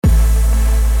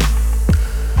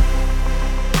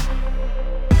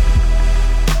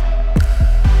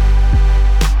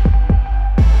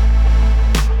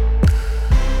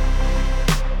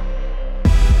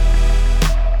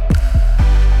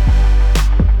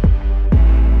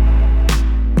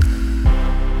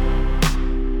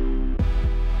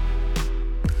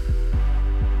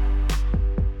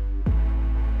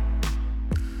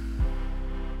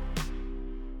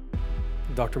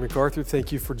Dr. MacArthur,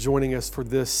 thank you for joining us for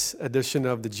this edition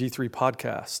of the G3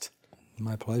 podcast.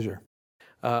 My pleasure.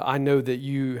 I know that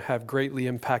you have greatly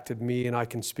impacted me, and I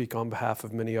can speak on behalf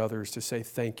of many others to say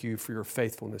thank you for your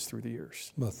faithfulness through the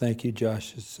years. Well, thank you,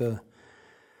 Josh.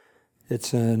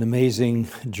 It's an amazing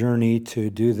journey to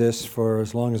do this for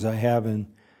as long as I have and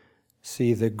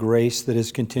see the grace that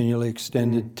is continually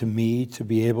extended to me to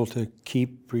be able to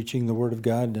keep preaching the Word of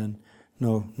God, and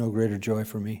no greater joy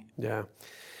for me. Yeah.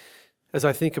 As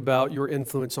I think about your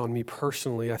influence on me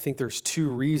personally, I think there's two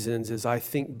reasons as I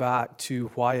think back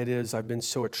to why it is I've been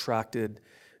so attracted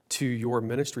to your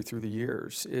ministry through the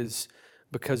years is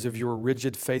because of your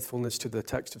rigid faithfulness to the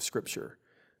text of Scripture,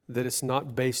 that it's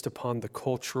not based upon the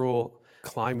cultural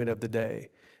climate of the day,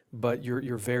 but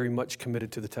you're very much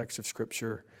committed to the text of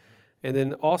Scripture. And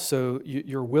then also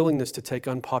your willingness to take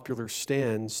unpopular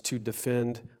stands to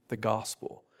defend the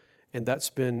gospel. And that's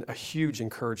been a huge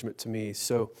encouragement to me.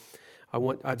 So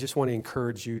I just want to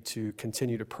encourage you to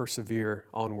continue to persevere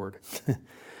onward.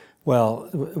 Well,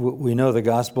 we know the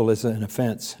gospel is an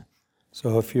offense.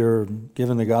 So if you're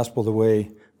given the gospel the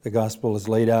way the gospel is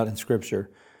laid out in Scripture,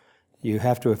 you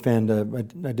have to offend.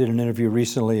 I did an interview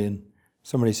recently, and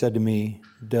somebody said to me,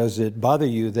 does it bother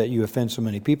you that you offend so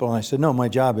many people? And I said, no, my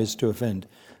job is to offend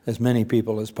as many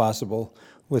people as possible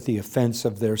with the offense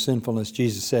of their sinfulness.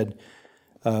 Jesus said,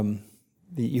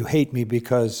 you hate me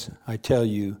because I tell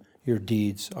you your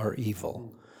deeds are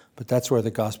evil. But that's where the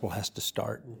gospel has to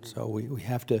start. So we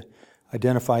have to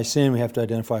identify sin, we have to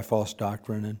identify false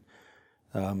doctrine,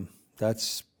 and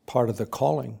that's part of the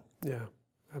calling. Yeah,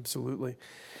 absolutely.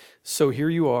 So here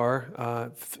you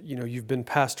are, you've been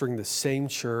pastoring the same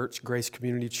church, Grace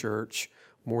Community Church,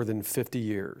 more than 50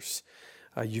 years.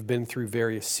 You've been through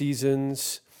various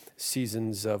seasons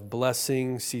of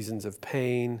blessing, seasons of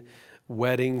pain,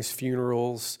 weddings,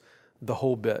 funerals, the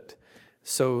whole bit.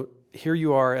 So here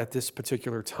you are at this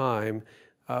particular time.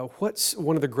 What's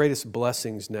one of the greatest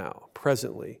blessings now,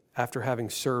 presently, after having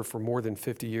served for more than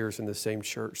 50 years in the same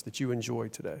church that you enjoy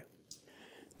today?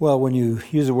 Well, when you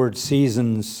use the word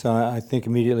seasons, I think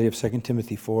immediately of 2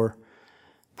 Timothy 4,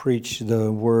 preach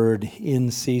the word in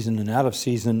season and out of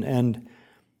season. And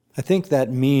I think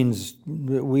that means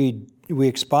that we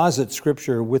exposit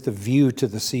Scripture with a view to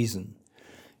the season.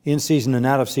 In season and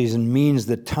out of season means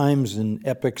that times and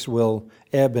epochs will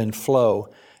ebb and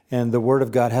flow, and the Word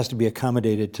of God has to be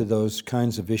accommodated to those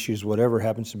kinds of issues, whatever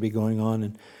happens to be going on.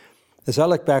 And as I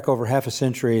look back over half a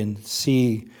century and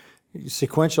see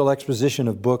sequential exposition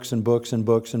of books and books and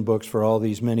books and books for all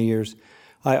these many years,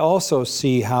 I also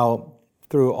see how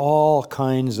through all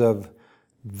kinds of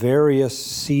various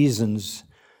seasons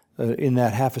in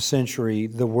that half a century,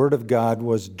 the Word of God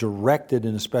was directed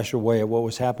in a special way at what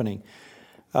was happening.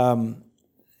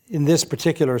 In this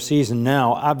particular season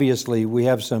now, obviously, we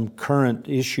have some current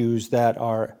issues that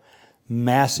are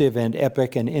massive and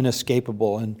epic and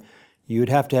inescapable, and you'd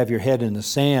have to have your head in the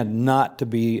sand not to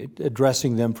be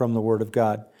addressing them from the Word of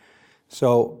God.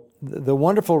 So the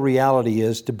wonderful reality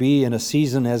is to be in a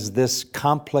season as this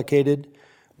complicated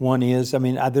one is. I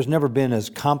mean, there's never been as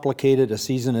complicated a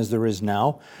season as there is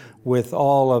now, with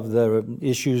all of the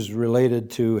issues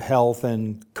related to health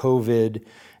and COVID,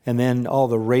 and then all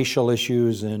the racial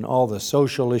issues and all the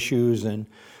social issues and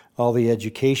all the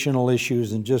educational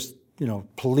issues and just,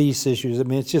 police issues. I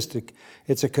mean,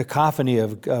 it's a cacophony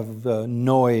of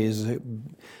noise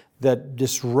that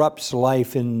disrupts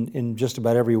life in just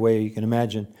about every way you can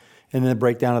imagine. And then the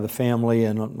breakdown of the family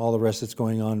and all the rest that's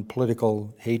going on,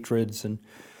 political hatreds. And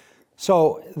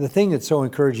so the thing that's so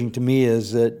encouraging to me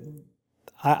is that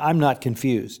I'm not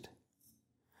confused.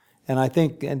 And I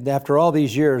think after all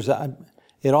these years,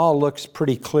 it all looks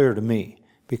pretty clear to me,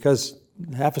 because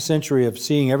half a century of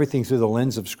seeing everything through the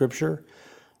lens of Scripture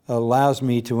allows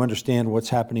me to understand what's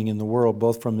happening in the world,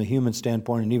 both from the human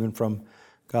standpoint and even from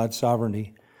God's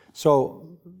sovereignty.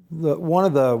 So one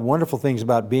of the wonderful things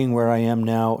about being where I am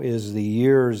now is the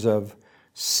years of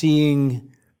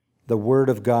seeing the Word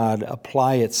of God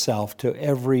apply itself to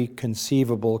every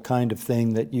conceivable kind of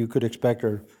thing that you could expect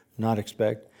or not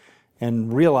expect,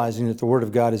 and realizing that the Word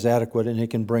of God is adequate and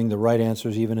it can bring the right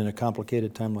answers even in a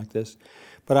complicated time like this.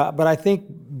 But I think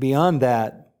beyond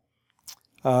that,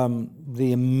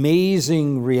 the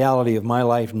amazing reality of my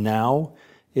life now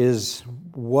is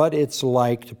what it's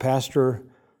like to pastor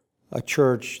a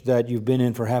church that you've been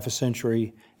in for half a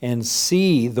century and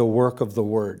see the work of the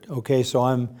Word. Okay, so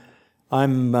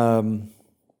I'm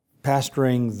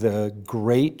pastoring the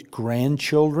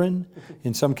great-grandchildren,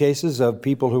 in some cases, of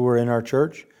people who were in our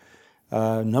church.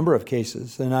 A number of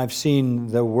cases. And I've seen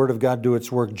the Word of God do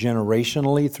its work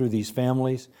generationally through these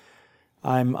families.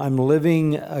 I'm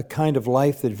living a kind of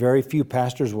life that very few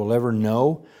pastors will ever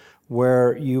know,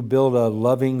 where you build a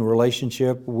loving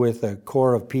relationship with a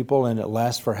core of people and it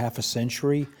lasts for half a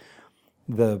century.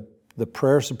 The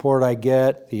prayer support I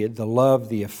get, the love,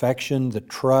 the affection, the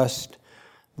trust,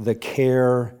 the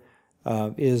care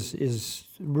is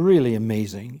really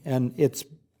amazing. And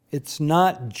it's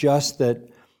not just that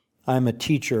I'm a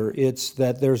teacher, it's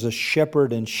that there's a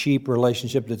shepherd and sheep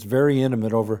relationship that's very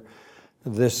intimate over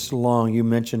this long. You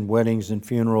mentioned weddings and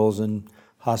funerals and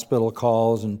hospital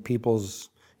calls and people's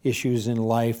issues in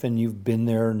life, and you've been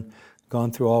there and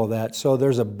gone through all of that. So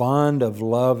there's a bond of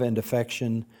love and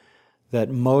affection that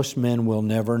most men will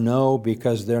never know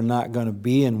because they're not going to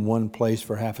be in one place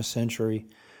for half a century.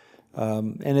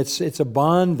 And it's a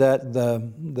bond that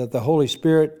the Holy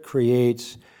Spirit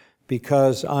creates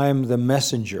because I'm the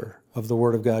messenger of the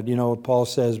Word of God. You know, Paul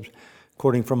says,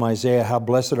 quoting from Isaiah, how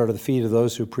blessed are the feet of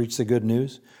those who preach the good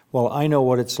news. Well, I know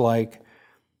what it's like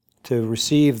to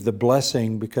receive the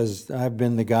blessing because I've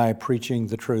been the guy preaching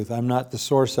the truth. I'm not the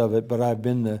source of it, but I've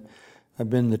been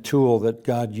the tool that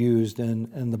God used,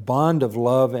 and the bond of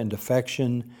love and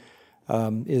affection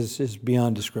is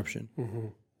beyond description. Mm-hmm.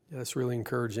 Yeah, that's really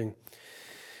encouraging.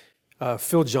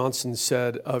 Phil Johnson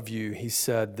said of you, he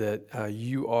said that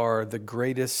you are the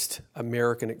greatest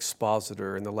American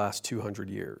expositor in the last 200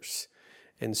 years.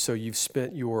 And so you've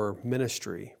spent your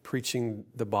ministry preaching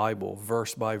the Bible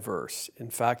verse by verse. In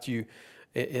fact, you,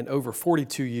 in over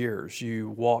 42 years,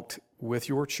 you walked with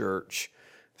your church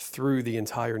through the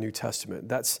entire New Testament.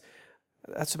 That's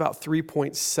about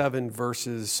 3.7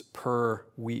 verses per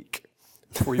week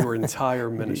for your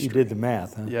entire ministry. You did the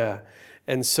math, huh? Yeah.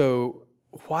 And so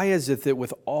why is it that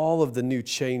with all of the new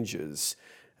changes,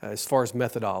 as far as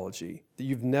methodology, that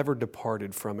you've never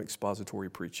departed from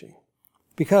expository preaching?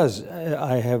 Because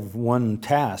I have one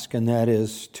task, and that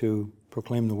is to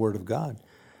proclaim the Word of God.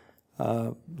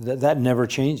 That never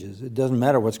changes. It doesn't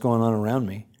matter what's going on around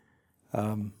me.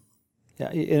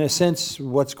 In a sense,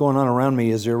 what's going on around me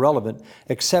is irrelevant,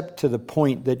 except to the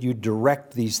point that you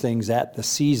direct these things at the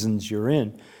seasons you're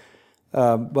in.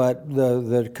 But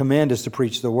the command is to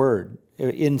preach the Word.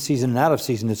 In season and out of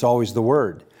season, it's always the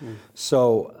Word.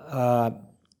 So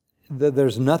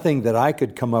there's nothing that I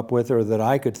could come up with or that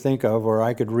I could think of or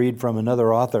I could read from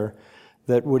another author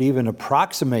that would even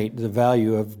approximate the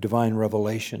value of divine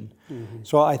revelation.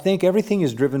 So I think everything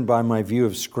is driven by my view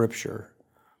of Scripture.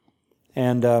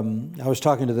 And I was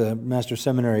talking to the Master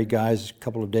Seminary guys a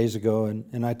couple of days ago,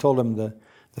 and I told them the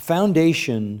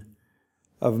foundation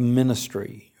of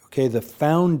ministry, okay, the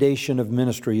foundation of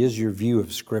ministry is your view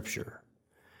of Scripture.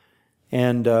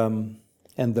 And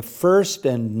the first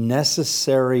and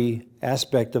necessary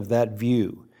aspect of that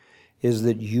view is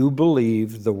that you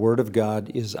believe the Word of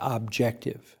God is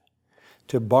objective.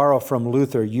 To borrow from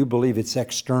Luther, you believe it's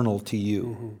external to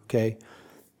you, okay?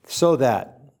 So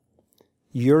that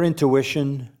your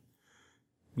intuition,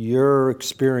 your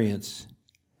experience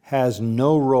has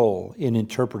no role in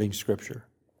interpreting Scripture,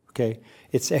 okay?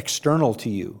 It's external to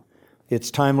you.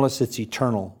 It's timeless, it's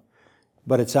eternal,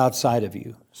 but it's outside of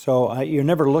you. So you're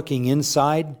never looking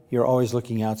inside, you're always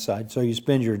looking outside. So you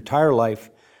spend your entire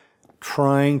life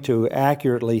trying to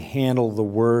accurately handle the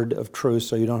word of truth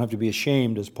so you don't have to be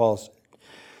ashamed, as Paul said.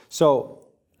 So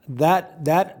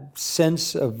that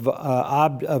sense of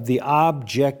the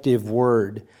objective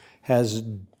word has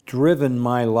driven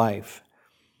my life.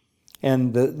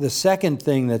 And the second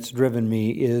thing that's driven me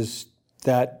is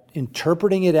that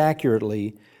interpreting it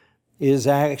accurately is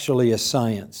actually a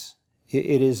science.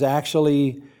 It is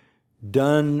actually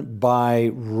done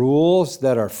by rules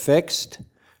that are fixed,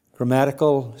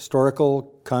 grammatical,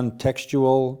 historical,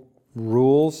 contextual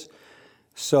rules,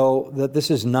 so that this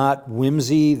is not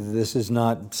whimsy, this is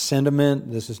not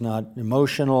sentiment, this is not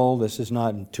emotional, this is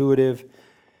not intuitive.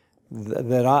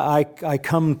 That I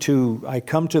come to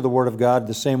the Word of God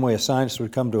the same way a scientist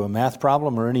would come to a math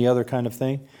problem or any other kind of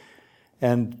thing.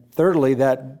 And thirdly,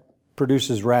 that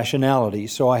produces rationality.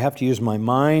 So I have to use my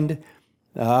mind,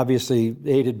 obviously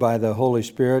aided by the Holy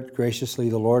Spirit. Graciously,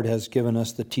 the Lord has given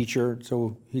us the teacher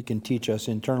so He can teach us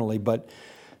internally. But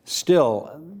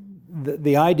still,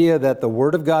 the idea that the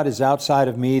Word of God is outside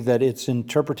of me, that its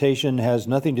interpretation has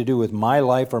nothing to do with my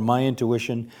life or my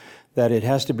intuition, that it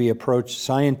has to be approached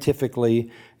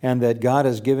scientifically, and that God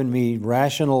has given me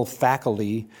rational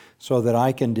faculty so that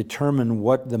I can determine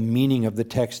what the meaning of the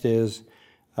text is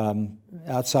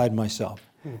outside myself.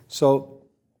 So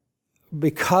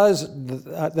because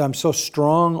I'm so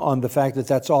strong on the fact that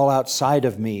that's all outside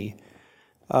of me,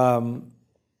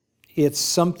 it's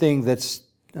something that's,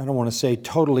 I don't want to say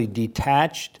totally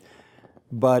detached,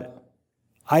 but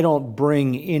I don't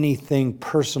bring anything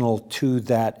personal to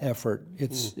that effort.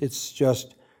 It's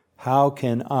just, how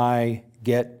can I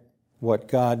get what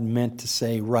God meant to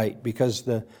say right? Because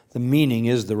the meaning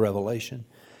is the revelation.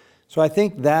 So I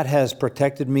think that has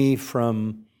protected me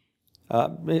from,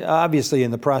 obviously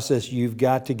in the process, you've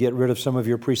got to get rid of some of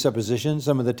your presuppositions,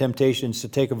 some of the temptations to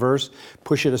take a verse,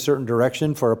 push it a certain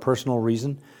direction for a personal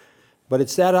reason. But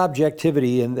it's that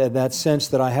objectivity and that sense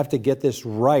that I have to get this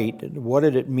right. What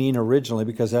did it mean originally?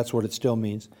 Because that's what it still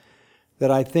means.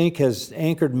 That I think has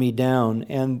anchored me down.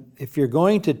 And if you're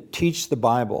going to teach the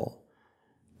Bible,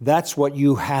 that's what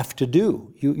you have to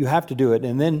do. You have to do it.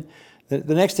 And then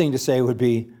the next thing to say would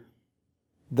be,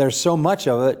 there's so much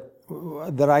of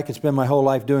it that I could spend my whole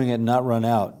life doing it and not run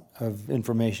out of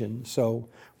information. So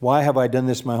why have I done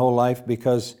this my whole life?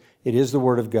 Because it is the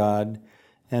Word of God,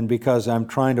 and because I'm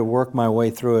trying to work my way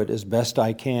through it as best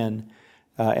I can,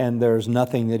 and there's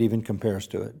nothing that even compares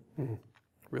to it.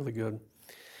 Really good.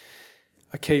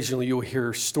 Occasionally you'll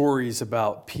hear stories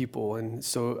about people, and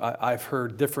so I've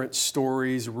heard different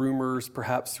stories, rumors,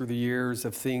 perhaps through the years,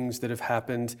 of things that have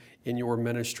happened in your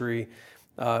ministry.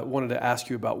 Wanted to ask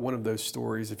you about one of those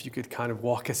stories, if you could kind of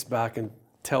walk us back and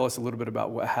tell us a little bit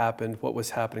about what happened, what was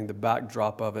happening, the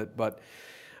backdrop of it. But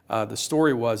the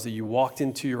story was that you walked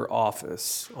into your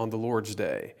office on the Lord's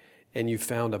Day and you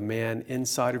found a man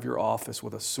inside of your office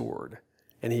with a sword.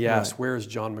 And he asked, "Where is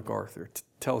John MacArthur?"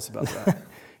 Tell us about that.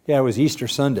 Yeah, it was Easter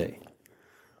Sunday.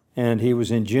 And he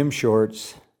was in gym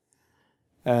shorts.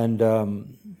 And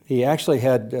he actually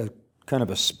had kind of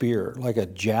a spear, like a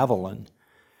javelin.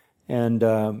 And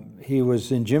he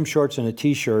was in gym shorts and a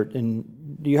T-shirt.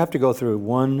 And you have to go through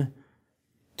 1,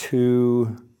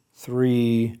 2,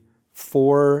 3,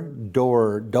 4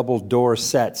 double door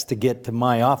sets to get to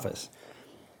my office.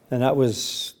 And that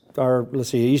was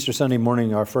Easter Sunday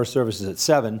morning, our first service is at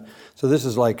 7. So this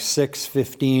is like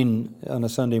 6:15 on a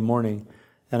Sunday morning.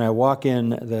 And I walk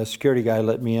in, the security guy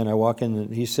let me in. I walk in,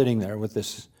 and he's sitting there with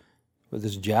this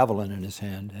javelin in his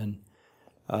hand,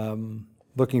 and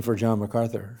looking for John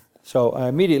MacArthur. So I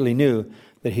immediately knew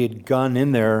that he had gone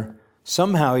in there.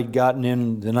 Somehow he'd gotten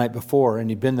in the night before, and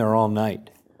he'd been there all night,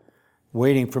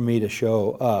 waiting for me to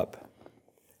show up.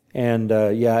 And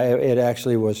it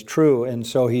actually was true. And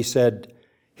so he said,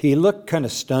 he looked kind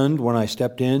of stunned when I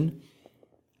stepped in.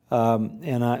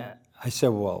 And I said,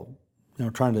 well,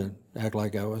 trying to act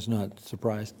like I was not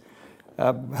surprised.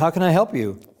 How can I help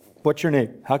you? What's your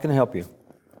name? How can I help you?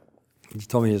 He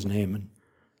told me his name. And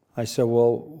I said,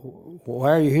 well,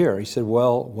 why are you here? He said,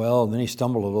 well, and then he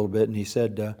stumbled a little bit, and he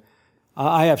said,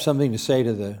 I have something to say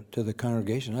to the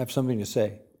congregation. I have something to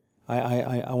say.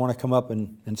 I want to come up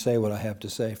and say what I have to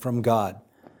say from God.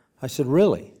 I said,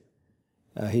 really?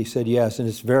 He said, yes, and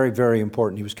it's very, very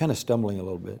important. He was kind of stumbling a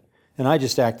little bit. And I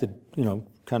just acted,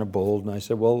 kind of bold, and I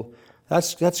said, well,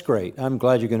 that's great. I'm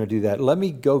glad you're going to do that. Let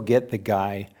me go get the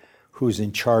guy who's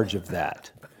in charge of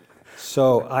that.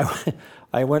 So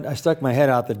I stuck my head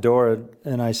out the door,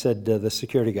 and I said to the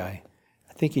security guy,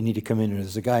 I think you need to come in.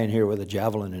 There's a guy in here with a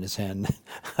javelin in his hand.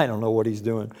 I don't know what he's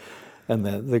doing. And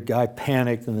the guy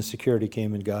panicked, and the security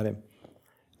came and got him.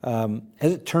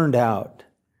 As it turned out,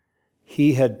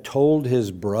 he had told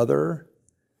his brother,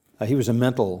 he was a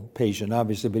mental patient,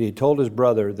 obviously, but he had told his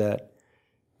brother that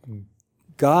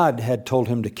God had told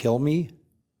him to kill me,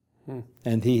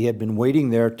 and he had been waiting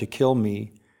there to kill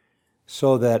me,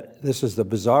 so that, this is the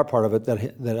bizarre part of it,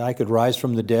 that I could rise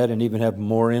from the dead and even have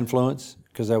more influence,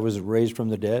 because I was raised from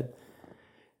the dead.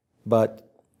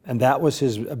 And that was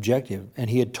his objective, and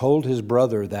he had told his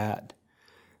brother that.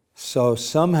 So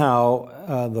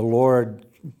somehow the Lord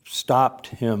stopped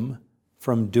him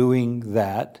from doing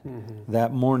that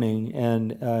that morning,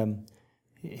 and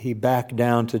he backed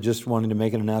down to just wanting to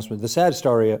make an announcement. The sad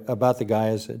story about the guy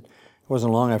is that it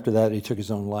wasn't long after that he took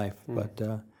his own life. But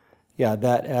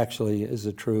that actually is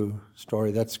a true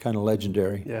story. That's kind of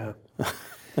legendary. Yeah.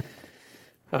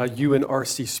 You and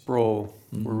R.C. Sproul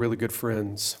were really good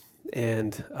friends.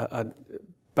 And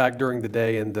back during the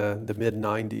day in the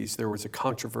mid-'90s, there was a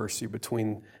controversy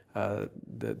between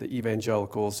the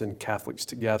evangelicals and Catholics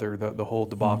together, the whole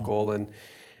debacle.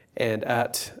 And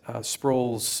at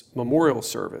Sproul's memorial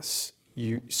service,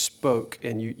 you spoke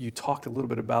and you talked a little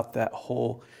bit about that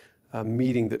whole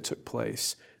meeting that took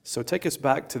place. So take us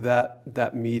back to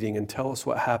that meeting and tell us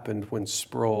what happened when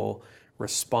Sproul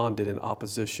responded in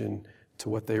opposition to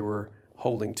what they were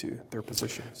holding to, their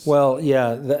positions. Well,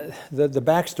 yeah, the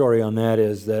backstory on that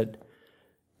is that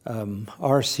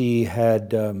R.C.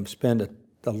 had spent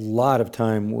a lot of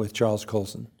time with Charles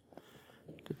Colson,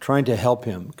 trying to help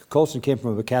him. Colson came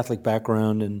from a Catholic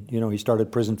background, and he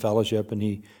started prison fellowship, and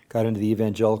he got into the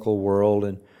evangelical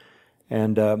world,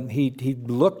 And he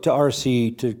looked to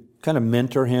R.C. to kind of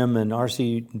mentor him, and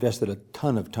R.C. invested a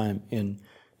ton of time in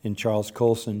Charles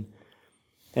Colson.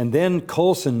 And then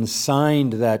Colson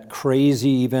signed that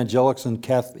crazy Evangelicals and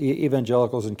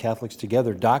Catholics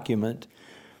Together document,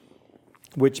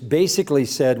 which basically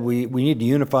said we need to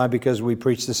unify because we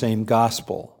preach the same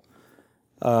gospel.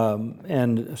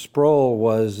 And Sproul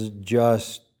was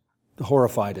just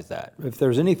horrified at that. If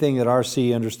there's anything that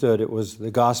R.C. understood, it was the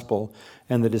gospel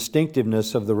and the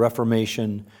distinctiveness of the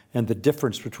Reformation and the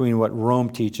difference between what Rome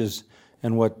teaches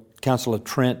and what Council of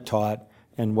Trent taught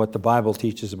and what the Bible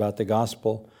teaches about the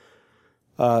gospel.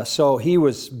 So he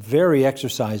was very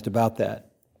exercised about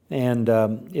that. And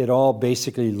it all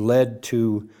basically led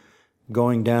to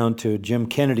going down to Jim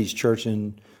Kennedy's church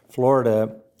in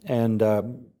Florida, and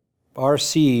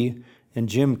R.C. and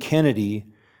Jim Kennedy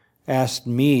asked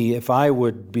me if I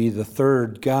would be the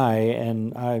third guy,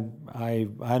 and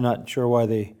I'm not sure why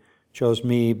they chose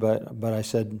me, but I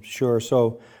said sure.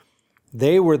 So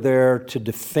they were there to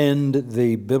defend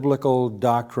the biblical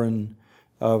doctrine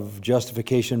of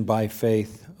justification by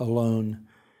faith alone.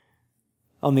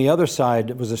 On the other side,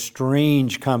 it was a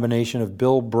strange combination of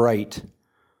Bill Bright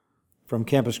from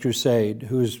Campus Crusade,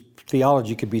 whose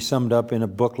theology could be summed up in a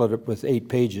booklet with 8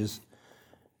 pages,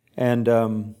 and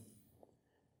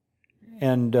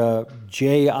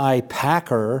J.I.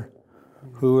 Packer,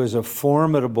 who is a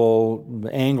formidable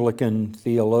Anglican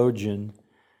theologian,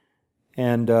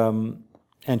 and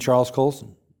Charles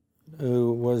Colson,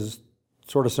 who was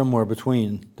sort of somewhere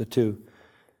between the two.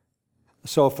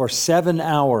 So for 7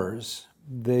 hours,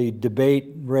 the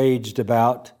debate raged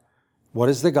about what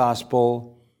is the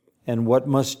gospel and what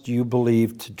must you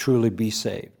believe to truly be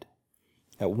saved.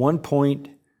 At one point,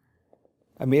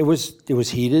 I mean, it was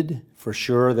heated, for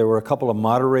sure. There were a couple of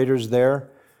moderators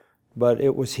there, but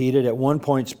it was heated. At one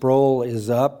point, Sproul is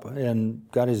up and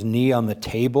got his knee on the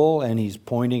table, and he's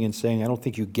pointing and saying, I don't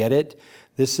think you get it.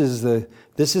 This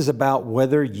is about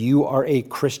whether you are a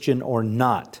Christian or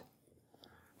not. I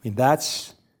mean,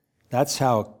 that's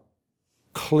how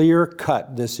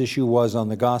clear-cut this issue was on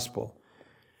the gospel.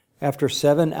 After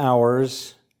 7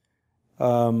 hours,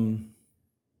 I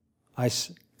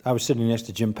was sitting next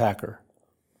to Jim Packer.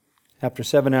 After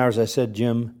 7 hours, I said,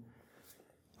 Jim,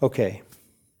 okay,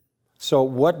 so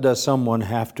what does someone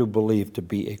have to believe to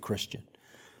be a Christian?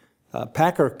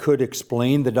 Packer could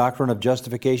explain the doctrine of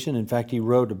justification. In fact, he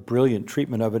wrote a brilliant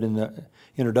treatment of it in the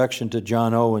introduction to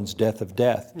John Owen's Death of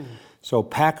Death. So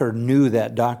Packer knew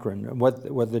that doctrine. What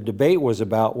the debate was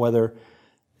about, whether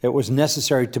it was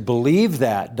necessary to believe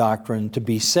that doctrine to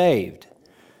be saved.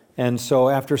 And so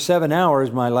after 7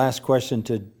 hours, my last question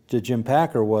to Jim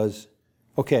Packer was,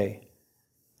 okay,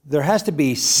 there has to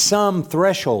be some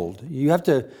threshold. You have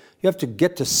to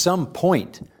get to some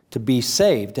point to be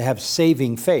saved, to have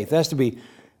saving faith. It has to be,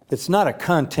 it's not a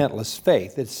contentless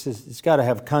faith. It's got to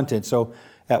have content. So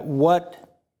at what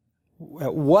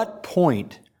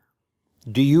point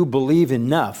do you believe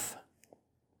enough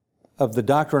of the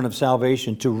doctrine of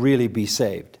salvation to really be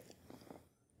saved?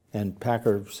 And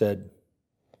Packer said,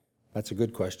 that's a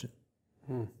good question.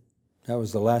 That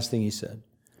was the last thing he said.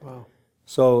 Wow.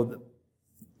 So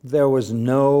there was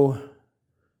no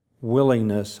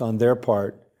willingness on their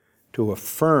part to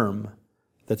affirm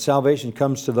that salvation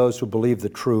comes to those who believe the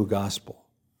true gospel.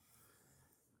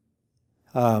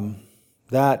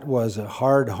 That was a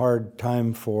hard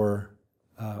time for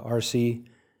R.C.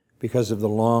 because of the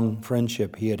long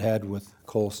friendship he had with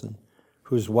Colson,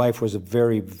 whose wife was a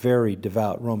very, very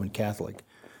devout Roman Catholic.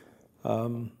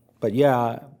 But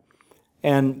yeah,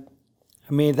 and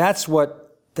I mean, that's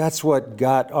what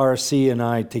got R.C. and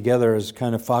I together as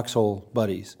kind of foxhole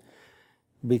buddies,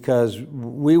 because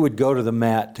we would go to the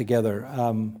mat together.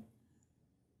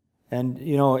 And,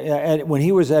 you know, when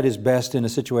he was at his best in a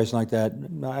situation like that,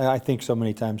 I think so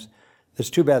many times, it's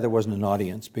too bad there wasn't an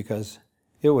audience, because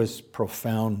it was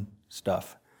profound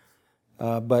stuff.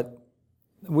 But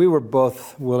we were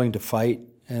both willing to fight,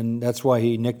 and that's why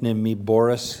he nicknamed me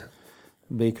Boris,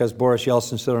 because Boris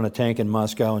Yeltsin stood on a tank in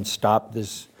Moscow and stopped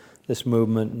this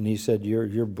movement, and he said,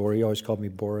 you're Boris. He always called me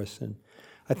Boris. And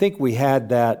I think we had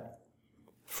that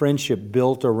friendship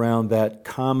built around that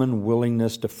common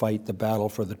willingness to fight the battle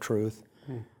for the truth.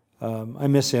 I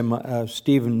miss him.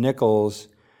 Stephen Nichols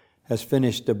has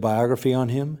finished a biography on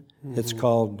him. It's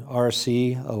called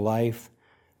R.C., A Life.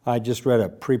 I just read a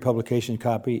pre-publication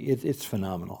copy. It's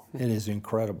phenomenal. It is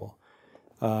incredible.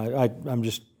 I'm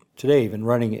just today even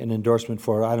writing an endorsement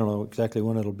for it. I don't know exactly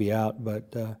when it'll be out,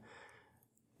 but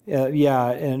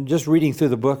and just reading through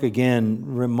the book again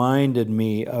reminded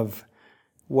me of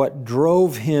what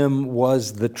drove him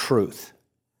was the truth.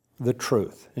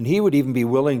 And he would even be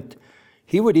willing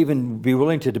He would even be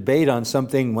willing to debate on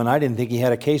something when I didn't think he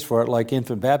had a case for it, like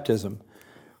infant baptism.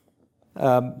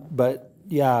 But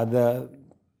yeah, the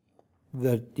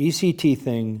ECT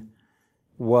thing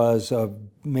was a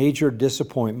major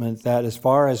disappointment, that as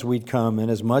far as we'd come and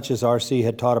as much as RC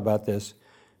had taught about this,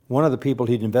 one of the people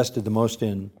he'd invested the most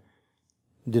in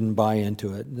didn't buy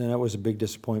into it. And that was a big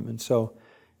disappointment. So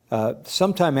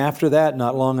sometime after that,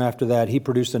 not long after that, he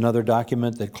produced another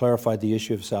document that clarified the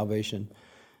issue of salvation.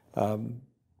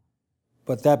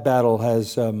 But that battle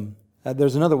has,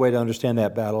 there's another way to understand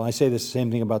that battle. I say the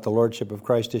same thing about the Lordship of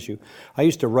Christ issue. I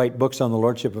used to write books on the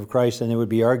Lordship of Christ, and they would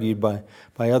be argued by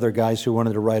other guys who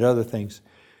wanted to write other things.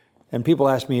 And people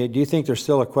ask me, do you think there's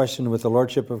still a question with the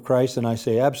Lordship of Christ? And I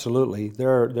say, absolutely. There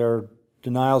are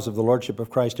denials of the Lordship of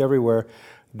Christ everywhere.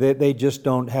 They just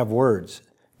don't have words.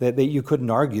 You couldn't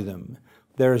argue them.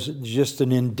 There's just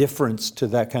an indifference to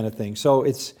that kind of thing. So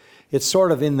it's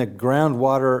sort of in the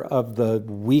groundwater of the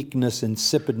weakness,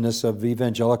 insipidness of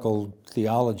evangelical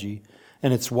theology.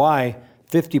 And it's why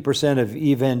 50% of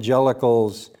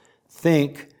evangelicals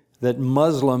think that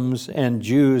Muslims and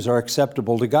Jews are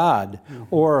acceptable to God. Mm-hmm.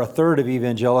 Or a third of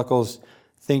evangelicals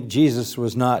think Jesus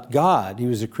was not God. He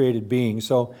was a created being.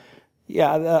 So,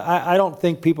 yeah, I don't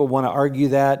think people want to argue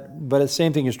that, but the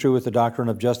same thing is true with the doctrine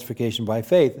of justification by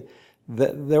faith.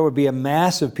 There would be a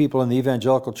mass of people in the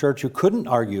evangelical church who couldn't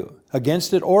argue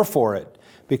against it or for it,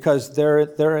 because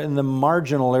they're in the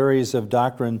marginal areas of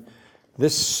doctrine.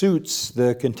 This suits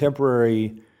the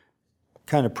contemporary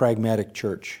kind of pragmatic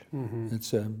church.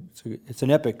 Mm-hmm. It's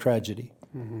an epic tragedy.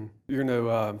 Mm-hmm. You're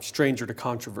no stranger to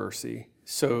controversy.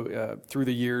 So through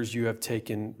the years, you have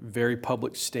taken very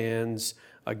public stands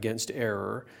against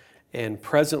error, and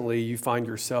presently you find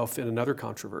yourself in another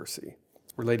controversy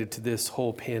related to this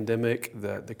whole pandemic,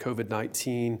 the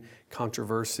COVID-19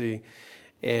 controversy,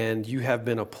 and you have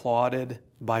been applauded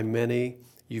by many.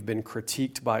 You've been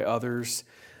critiqued by others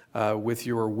with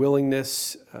your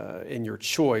willingness and your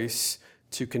choice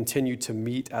to continue to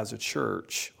meet as a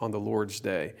church on the Lord's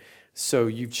Day. So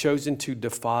you've chosen to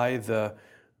defy the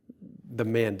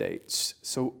mandates.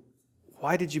 So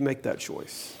why did you make that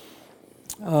choice?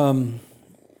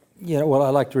 Yeah, well, I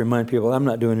like to remind people I'm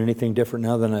not doing anything different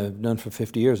now than I've done for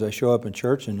 50 years. I show up in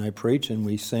church and I preach and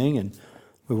we sing and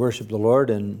we worship the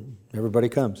Lord and everybody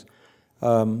comes.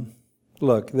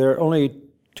 Look, there are only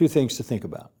two things to think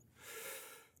about.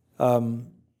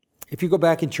 If you go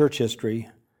back in church history,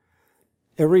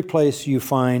 every place you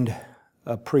find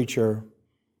a preacher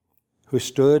who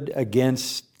stood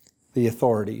against the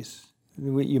authorities,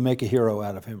 you make a hero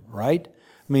out of him, right?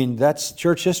 I mean, that's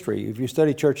church history. If you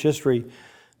study church history,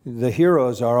 the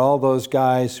heroes are all those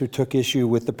guys who took issue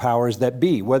with the powers that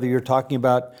be, whether you're talking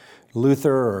about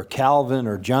Luther or Calvin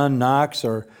or John Knox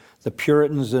or the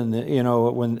Puritans and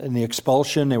when in the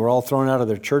expulsion, they were all thrown out of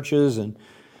their churches. And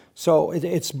so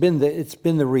it's been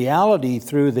the reality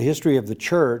through the history of the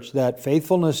church that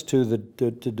faithfulness to the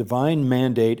divine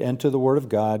mandate and to the Word of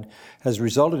God has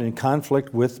resulted in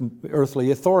conflict with earthly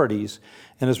authorities.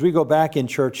 And as we go back in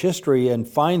church history and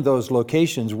find those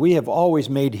locations, we have always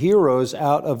made heroes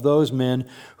out of those men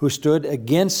who stood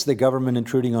against the government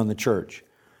intruding on the church.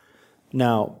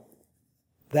 Now,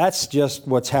 that's just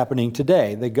what's happening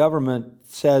today. The government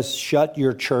says, shut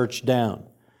your church down.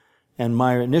 And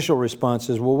my initial response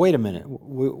is, well, wait a minute.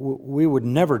 We would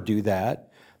never do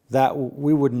that.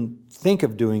 We wouldn't think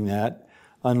of doing that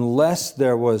unless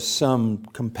there was some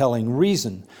compelling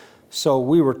reason. So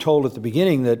we were told at the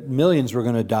beginning that millions were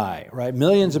going to die, right?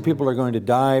 Millions of people are going to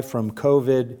die from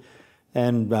COVID.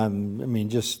 And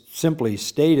just simply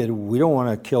stated, we don't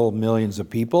want to kill millions of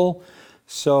people.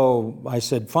 So I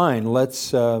said, fine,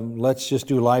 let's just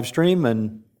do live stream.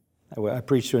 And I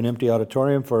preached to an empty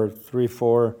auditorium for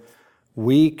 3-4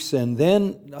 weeks. And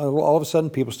then all of a sudden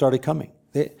people started coming.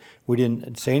 We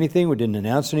didn't say anything. We didn't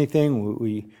announce anything.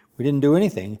 We didn't do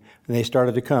anything, and they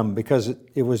started to come because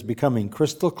it was becoming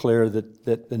crystal clear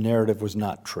that the narrative was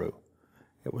not true.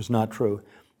 It was not true.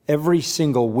 Every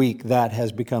single week that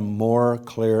has become more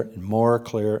clear and more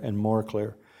clear and more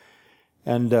clear.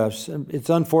 And it's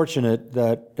unfortunate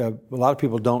that a lot of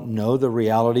people don't know the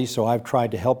reality, so I've tried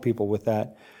to help people with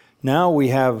that. Now we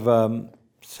have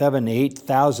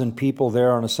 7,000-8,000 people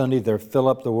there on a Sunday. They fill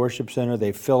up the worship center.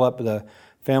 They fill up the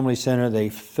family center. They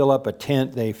fill up a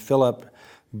tent. They fill up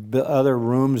other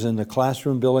rooms in the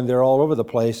classroom building. They're all over the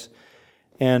place.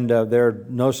 And there are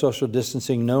no social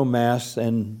distancing, no masks,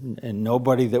 and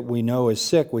nobody that we know is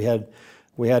sick. We had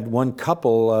one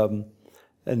couple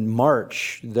in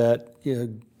March that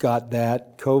got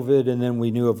that COVID, and then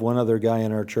we knew of one other guy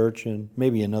in our church and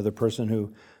maybe another person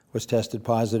who was tested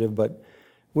positive, but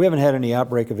we haven't had any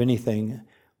outbreak of anything.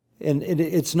 And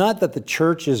it's not that the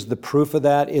church is the proof of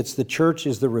that. It's the church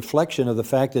is the reflection of the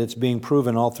fact that it's being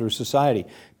proven all through society.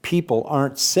 People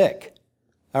aren't sick.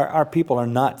 Our people are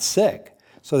not sick.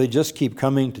 So they just keep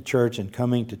coming to church and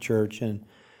coming to church. And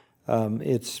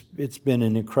it's been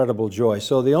an incredible joy.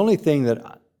 So the only thing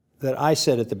that I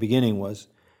said at the beginning was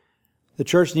the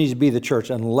church needs to be the church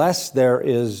unless there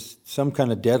is some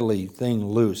kind of deadly thing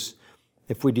loose.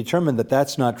 If we determine that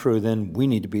that's not true, then we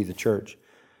need to be the church.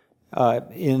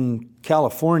 In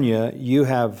California, you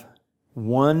have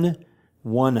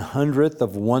 1/100th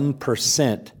of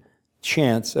 1%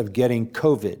 chance of getting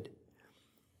COVID.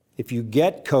 If you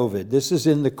get COVID, this is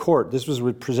in the court. This was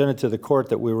presented to the court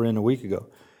that we were in a week ago.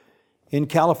 In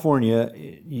California,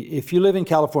 if you live in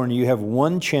California, you have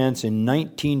one chance in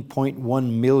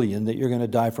 19.1 million that you're going to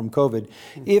die from COVID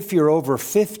if you're over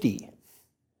 50.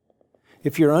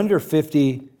 If you're under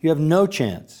 50, you have no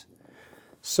chance.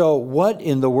 So what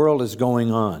in the world is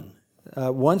going on?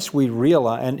 Once we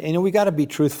realize, and we got to be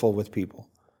truthful with people.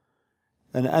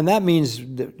 And that means,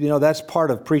 that's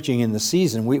part of preaching in the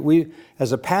season. We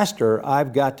as a pastor,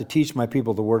 I've got to teach my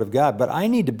people the Word of God, but I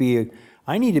need to be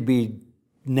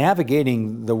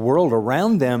navigating the world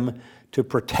around them to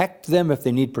protect them if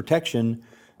they need protection,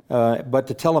 but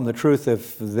to tell them the truth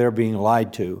if they're being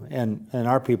lied to. And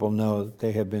our people know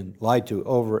they have been lied to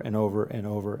over and over and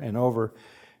over and over.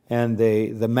 And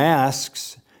the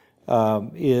masks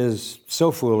is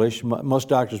so foolish. Most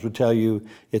doctors would tell you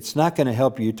it's not going to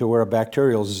help you to wear a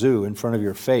bacterial zoo in front of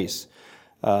your face.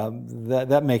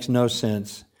 That makes no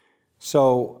sense.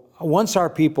 So once our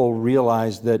people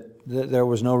realized that there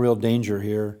was no real danger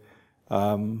here,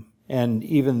 and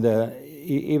even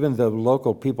the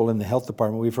local people in the health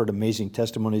department, we've heard amazing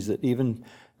testimonies that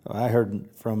I heard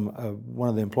from one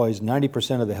of the employees,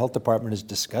 90% of the health department is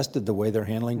disgusted the way they're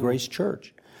handling Grace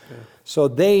Church. Yeah. So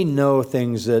they know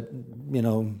things that,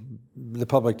 the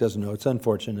public doesn't know. It's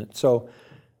unfortunate. So,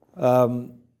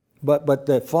 but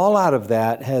the fallout of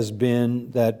that has been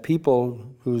that people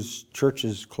whose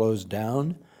churches closed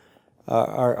down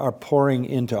are pouring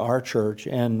into our church,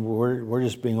 and we're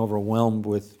just being overwhelmed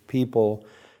with people,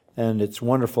 and it's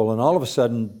wonderful. And all of a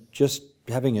sudden, just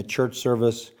having a church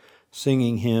service,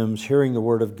 singing hymns, hearing the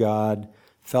Word of God,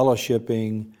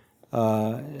 fellowshipping,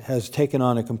 has taken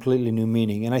on a completely new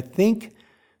meaning. And I think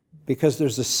because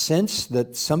there's a sense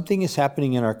that something is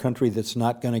happening in our country that's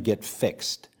not going to get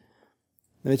fixed.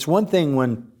 And it's one thing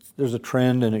when there's a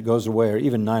trend and it goes away, or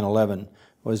even 9/11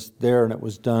 was there and it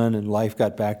was done and life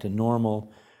got back to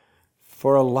normal.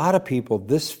 For a lot of people,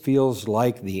 this feels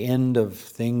like the end of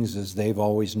things as they've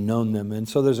always known them. And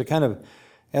so there's a kind of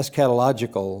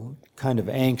eschatological kind of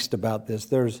angst about this.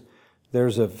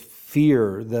 There's a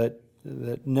fear that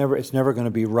it's never going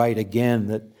to be right again,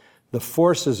 that the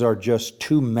forces are just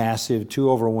too massive, too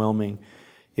overwhelming.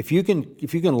 If you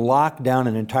can lock down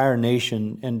an entire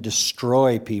nation and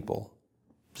destroy people,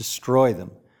 destroy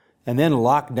them, and then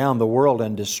lock down the world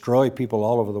and destroy people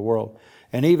all over the world,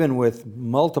 and even with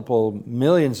multiple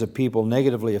millions of people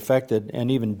negatively affected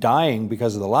and even dying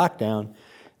because of the lockdown,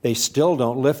 they still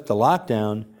don't lift the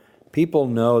lockdown. People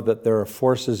know that there are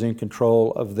forces in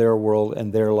control of their world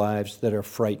and their lives that are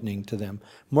frightening to them,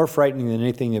 more frightening than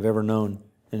anything they've ever known,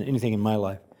 and anything in my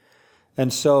life.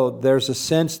 And so there's a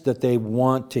sense that they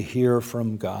want to hear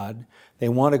from God. They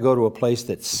want to go to a place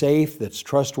that's safe, that's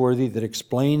trustworthy, that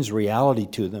explains reality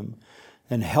to them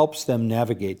and helps them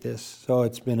navigate this. So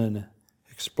it's been an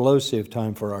explosive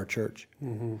time for our church.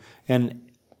 Mm-hmm. And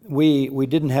we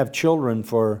didn't have children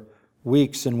for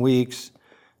weeks and weeks.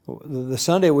 The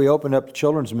Sunday we opened up the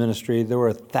children's ministry, there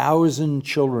were 1,000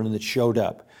 children that showed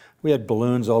up. We had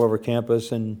balloons all over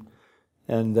campus, and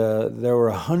there were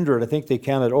 100, I think they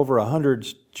counted over 100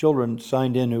 children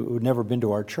signed in who had never been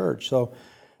to our church. So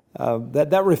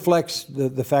that reflects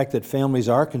the fact that families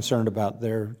are concerned about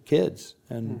their kids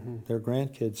and their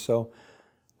grandkids. So,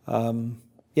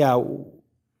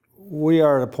 we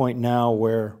are at a point now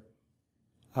where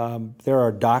there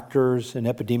are doctors and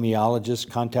epidemiologists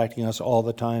contacting us all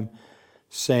the time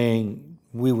saying,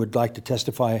 we would like to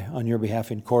testify on your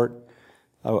behalf in court.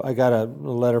 I got a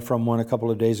letter from one a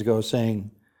couple of days ago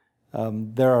saying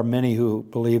there are many who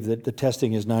believe that the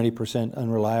testing is 90%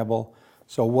 unreliable.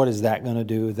 So what is that going to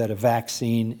do? That a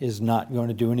vaccine is not going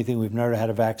to do anything. We've never had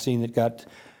a vaccine that got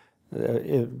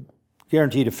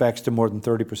guaranteed effects to more than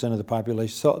 30% of the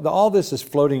population. So all this is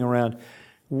floating around.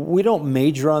 We don't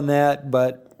major on that,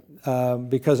 but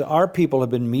because our people have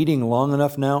been meeting long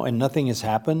enough now and nothing has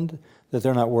happened, that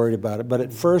they're not worried about it. But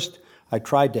at first, I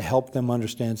tried to help them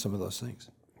understand some of those things.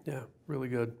 Yeah, really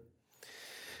good.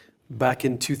 Back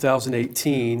in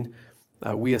 2018,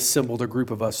 We assembled, a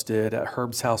group of us did, at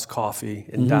Herb's House Coffee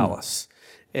in Dallas.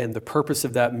 And the purpose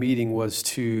of that meeting was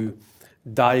to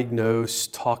diagnose,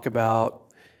 talk about,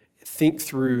 think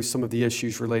through some of the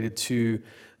issues related to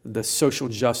the social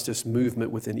justice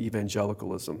movement within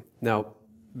evangelicalism. Now,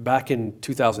 back in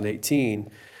 2018,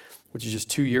 which is just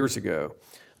 2 years ago,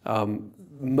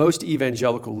 most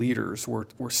evangelical leaders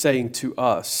were saying to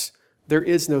us, there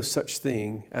is no such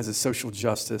thing as a social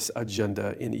justice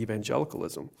agenda in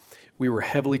evangelicalism. We were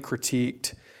heavily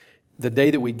critiqued. The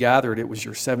day that we gathered, it was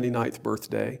your 79th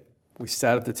birthday. We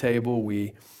sat at the table.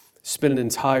 We spent an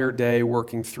entire day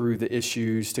working through the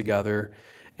issues together.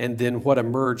 And then what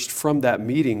emerged from that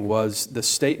meeting was the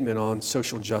statement on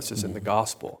social justice and the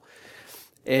gospel.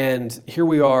 And here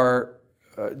we are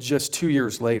just 2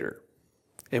 years later,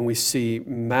 and we see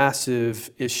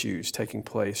massive issues taking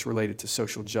place related to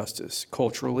social justice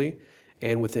culturally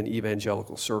and within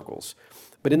evangelical circles.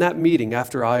 But in that meeting,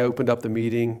 after I opened up the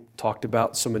meeting, talked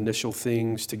about some initial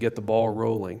things to get the ball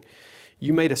rolling,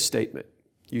 you made a statement.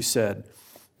 You said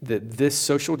that this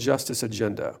social justice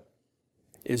agenda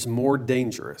is more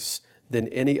dangerous than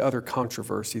any other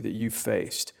controversy that you've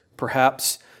faced,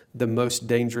 perhaps the most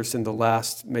dangerous in the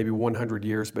last maybe 100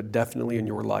 years, but definitely in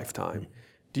your lifetime.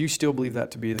 Do you still believe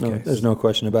that to be the case? There's no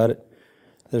question about it.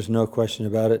 There's no question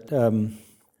about it.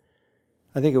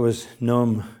 I think it was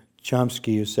Noam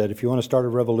Chomsky who said, if you want to start a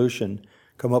revolution,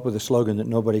 come up with a slogan that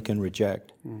nobody can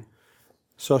reject.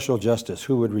 Social justice,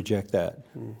 who would reject that?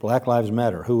 Black Lives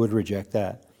Matter, who would reject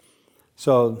that?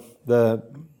 So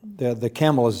the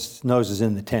camel's nose is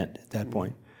in the tent at that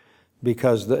point,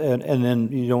 because and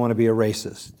then you don't want to be a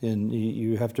racist, and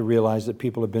you have to realize that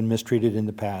people have been mistreated in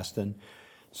the past, and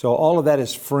so all of that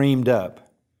is framed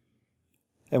up.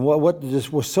 And what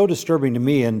just was so disturbing to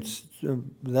me, and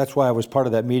that's why I was part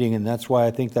of that meeting, and that's why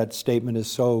I think that statement is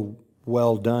so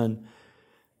well done.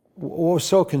 What was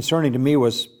so concerning to me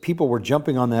was people were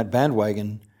jumping on that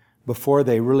bandwagon before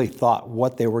they really thought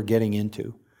what they were getting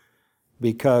into.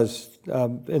 Because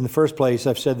in the first place,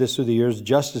 I've said this through the years,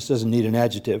 justice doesn't need an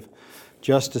adjective.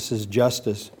 Justice is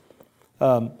justice.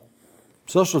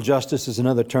 Social justice is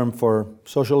another term for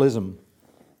socialism.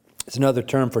 It's another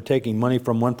term for taking money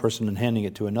from one person and handing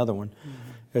it to another one.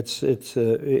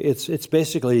 It's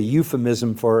basically a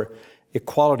euphemism for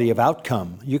equality of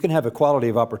outcome. You can have equality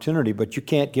of opportunity, but you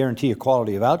can't guarantee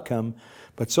equality of outcome.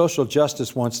 But social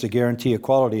justice wants to guarantee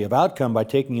equality of outcome by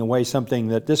taking away something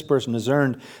that this person has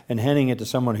earned and handing it to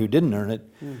someone who didn't earn it.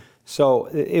 So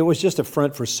it was just a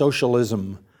front for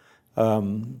socialism.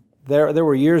 There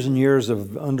were years and years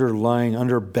of underlying,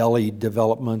 underbelly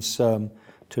developments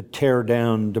to tear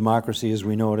down democracy as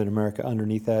we know it in America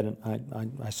underneath that,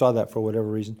 and I saw that for whatever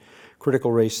reason.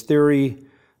 Critical race theory,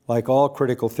 like all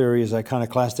critical theory, is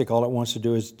iconoclastic. All it wants to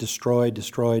do is destroy,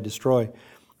 destroy, destroy.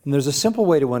 And there's a simple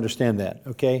way to understand that,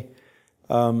 okay?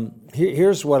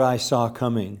 Here's what I saw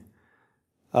coming.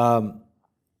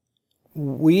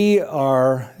 We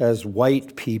are, as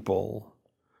white people,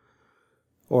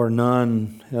 or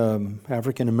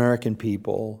non-African American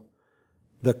people,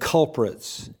 the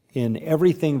culprits in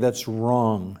everything that's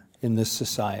wrong in this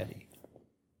society.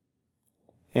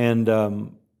 And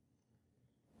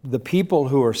the people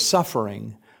who are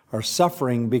suffering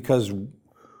because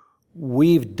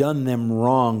we've done them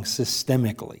wrong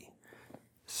systemically.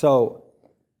 So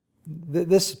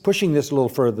pushing this a little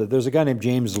further, there's a guy named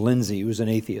James Lindsay who's an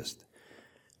atheist.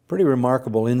 Pretty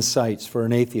remarkable insights for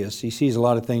an atheist. He sees a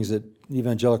lot of things that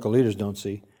evangelical leaders don't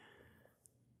see.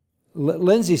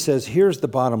 Lindsay says, here's the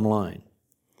bottom line.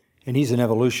 And he's an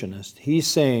evolutionist. He's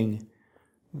saying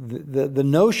the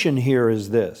notion here is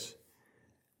this,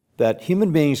 that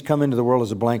human beings come into the world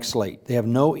as a blank slate. They have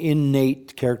no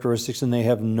innate characteristics, and they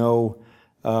have no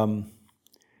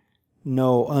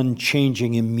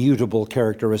unchanging, immutable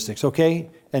characteristics, okay?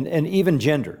 And even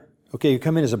gender. Okay, you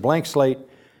come in as a blank slate.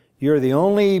 You're the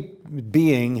only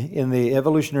being in the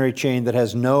evolutionary chain that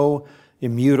has no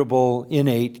immutable,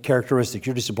 innate characteristics.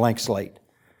 You're just a blank slate.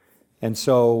 And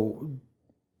so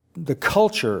the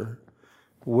culture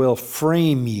will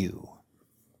frame you.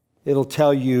 It'll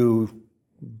tell you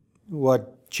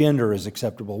what gender is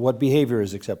acceptable, what behavior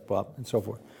is acceptable, and so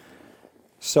forth.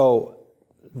 So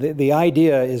the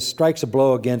idea strikes a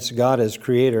blow against God as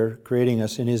creator, creating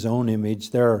us in his own image.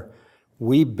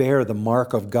 We bear the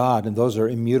mark of God, and those are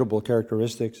immutable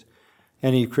characteristics.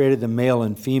 And he created the male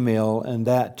and female, and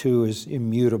that too is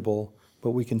immutable.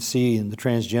 But we can see in the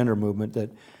transgender movement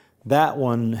that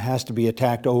one has to be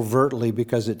attacked overtly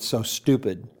because it's so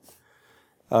stupid.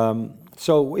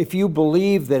 So if you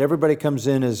believe that everybody comes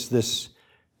in as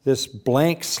this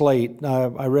blank slate,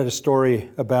 I read a story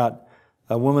about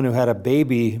a woman who had a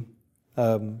baby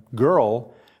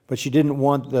girl, but she didn't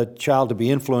want the child to be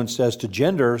influenced as to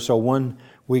gender, so one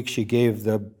week she gave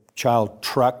the child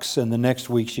trucks, and the next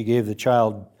week she gave the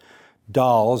child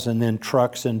dolls, and then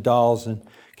trucks and dolls, and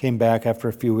came back after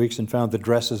a few weeks and found the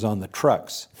dresses on the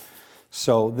trucks.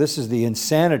 So this is the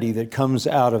insanity that comes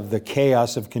out of the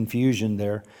chaos of confusion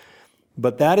there.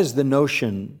 But that is the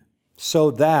notion,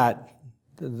 so that,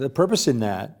 the purpose in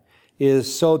that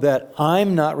is so that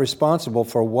I'm not responsible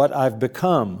for what I've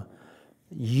become.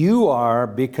 You are,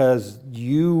 because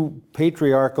you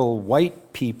patriarchal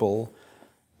white people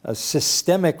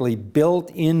systemically built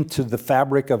into the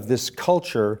fabric of this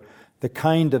culture the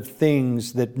kind of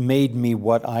things that made me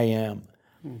what I am.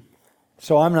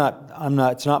 So I'm not,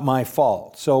 it's not my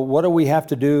fault. So what do we have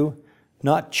to do?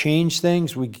 Not change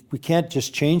things. We can't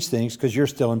just change things because you're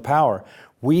still in power.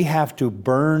 We have to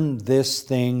burn this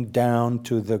thing down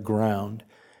to the ground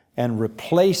and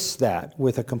replace that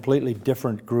with a completely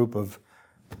different group of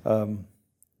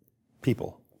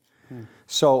people.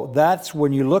 So that's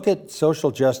when you look at social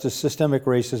justice, systemic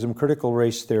racism, critical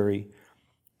race theory,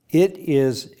 it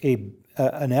is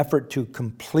an effort to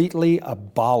completely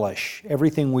abolish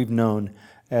everything we've known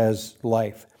as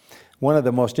life. One of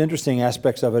the most interesting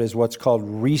aspects of it is what's called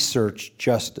research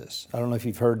justice. I don't know if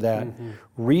you've heard that.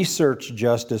 Research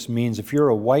justice means if you're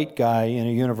a white guy in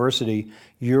a university,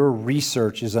 your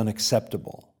research is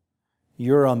unacceptable.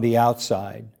 You're on the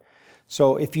outside.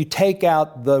 So if you take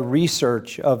out the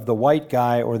research of the white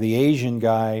guy or the Asian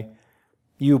guy,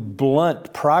 you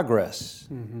blunt progress.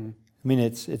 I mean,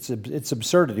 it's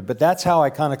absurdity, but that's how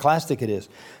iconoclastic it is.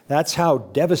 That's how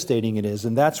devastating it is,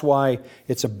 and that's why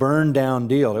it's a burn down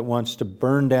deal. It wants to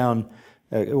burn down,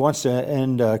 it wants to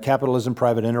end capitalism,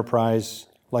 private enterprise,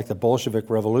 like the Bolshevik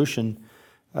Revolution.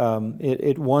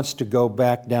 It wants to go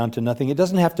back down to nothing. It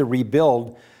doesn't have to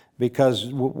rebuild, because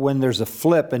when there's a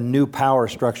flip and new power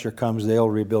structure comes, they'll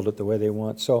rebuild it the way they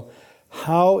want. So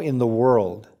how in the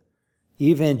world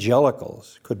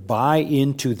evangelicals could buy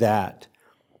into that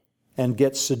and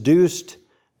get seduced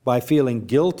by feeling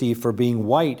guilty for being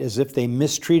white as if they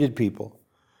mistreated people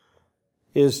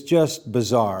is just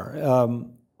bizarre.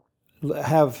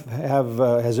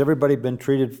 Has everybody been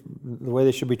treated the way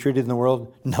they should be treated in the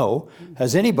world? No.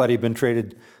 Has anybody been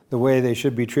treated the way they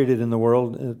should be treated in the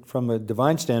world from a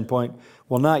divine standpoint?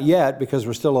 Well, not yet, because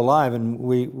we're still alive and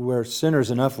we're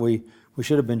sinners enough. We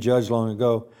should have been judged long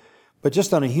ago. But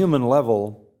just on a human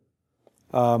level,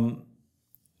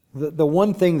 the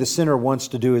one thing the sinner wants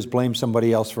to do is blame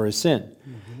somebody else for his sin.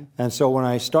 And so when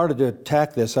I started to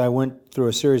attack this, I went through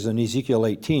a series on Ezekiel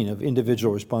 18 of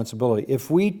individual responsibility.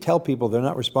 If we tell people they're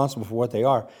not responsible for what they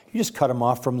are, you just cut them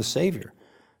off from the Savior.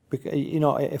 Because,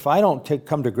 if I don't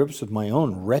come to grips with my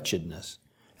own wretchedness,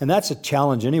 and that's a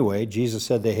challenge anyway. Jesus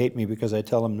said they hate me because I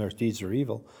tell them their deeds are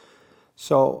evil.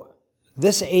 So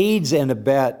this aids and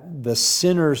abet the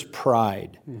sinner's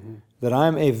pride, that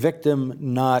I'm a victim,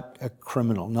 not a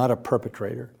criminal, not a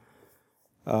perpetrator.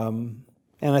 And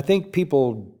I think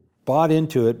people bought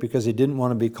into it because they didn't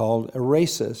want to be called a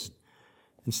racist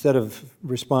instead of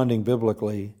responding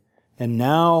biblically. And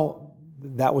now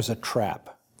that was a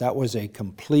trap. That was a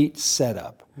complete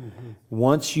setup.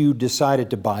 Once you decided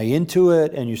to buy into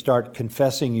it and you start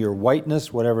confessing your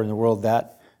whiteness, whatever in the world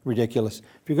that ridiculous.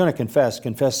 If you're going to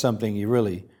confess something you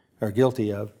really are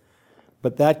guilty of.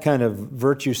 But that kind of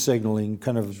virtue signaling,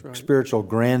 kind of spiritual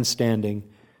grandstanding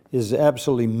is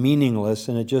absolutely meaningless,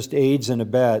 and it just aids and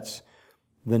abets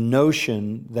the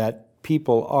notion that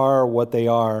people are what they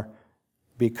are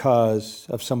because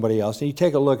of somebody else. And you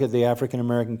take a look at the African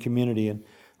American community, and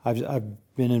I've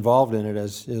been involved in it,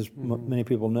 as many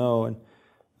people know, and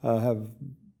have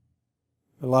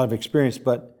a lot of experience.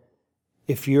 But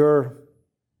if you're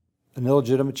an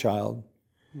illegitimate child,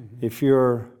 if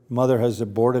your mother has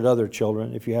aborted other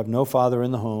children, if you have no father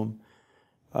in the home,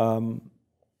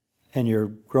 and you're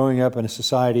growing up in a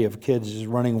society of kids just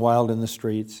running wild in the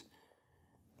streets,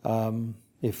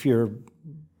 if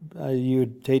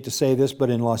you'd hate to say this, but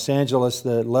in Los Angeles,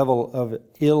 the level of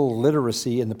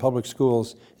illiteracy in the public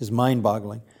schools is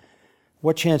mind-boggling.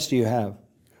 What chance do you have?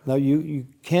 Now, you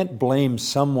can't blame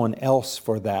someone else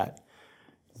for that.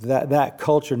 That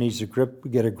culture needs to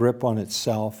get a grip on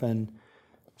itself. And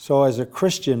so as a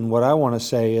Christian, what I want to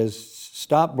say is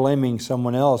stop blaming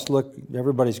someone else. Look,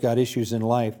 everybody's got issues in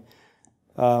life.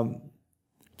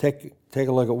 Take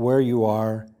a look at where you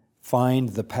are. Find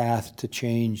the path to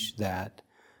change that.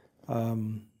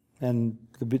 And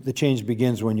the change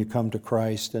begins when you come to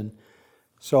Christ. And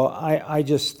so I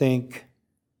just think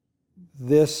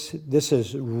this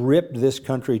has ripped this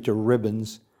country to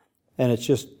ribbons, and it's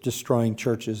just destroying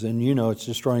churches. And it's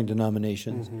destroying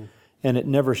denominations. And it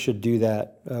never should do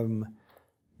that.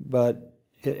 but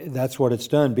that's what it's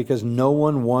done because no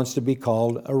one wants to be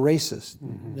called a racist.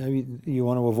 You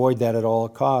want to avoid that at all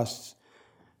costs.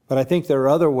 But I think there are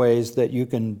other ways that you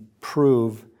can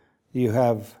prove you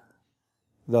have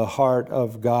the heart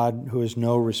of God who is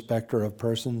no respecter of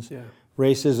persons. Yeah.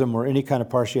 Racism or any kind of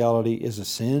partiality is a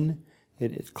sin.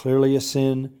 It's clearly a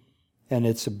sin, and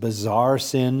it's a bizarre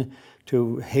sin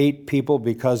to hate people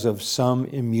because of some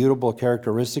immutable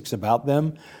characteristics about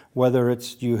them, whether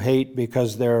it's you hate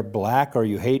because they're black, or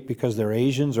you hate because they're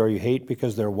Asians, or you hate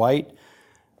because they're white.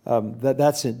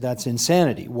 That's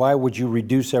insanity. Why would you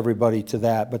reduce everybody to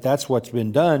that? But that's what's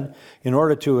been done. In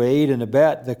order to aid and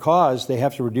abet the cause, they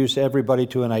have to reduce everybody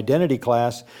to an identity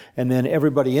class, and then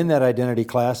everybody in that identity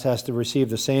class has to receive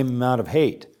the same amount of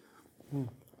hate.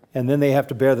 And then they have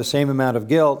to bear the same amount of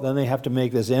guilt. Then they have to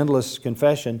make this endless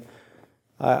confession.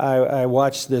 I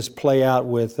watched this play out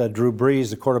with Drew Brees,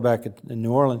 the quarterback in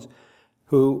New Orleans,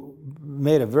 who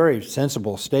made a very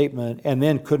sensible statement and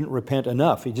then couldn't repent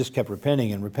enough. He just kept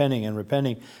repenting and repenting and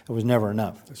repenting. It was never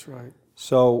enough. That's right.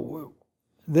 So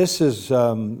this is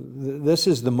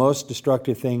the most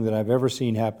destructive thing that I've ever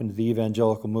seen happen to the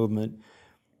evangelical movement.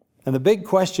 And the big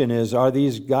question is, are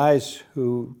these guys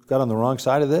who got on the wrong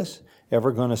side of this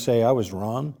ever going to say, I was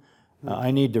wrong? I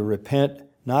need to repent,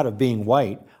 not of being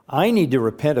white. I need to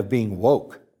repent of being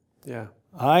woke. Yeah.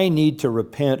 I need to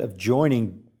repent of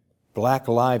joining Black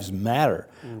Lives Matter.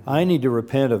 I need to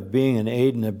repent of being an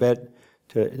aid and abet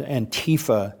to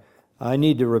Antifa. I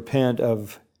need to repent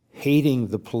of hating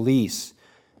the police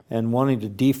and wanting to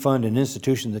defund an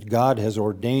institution that God has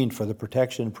ordained for the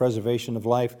protection and preservation of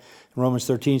life. Romans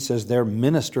 13 says they're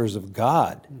ministers of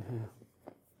God.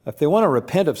 If they want to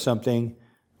repent of something,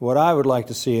 what I would like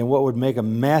to see and what would make a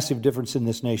massive difference in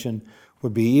this nation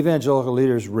would be evangelical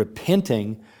leaders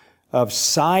repenting of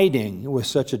siding with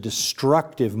such a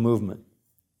destructive movement.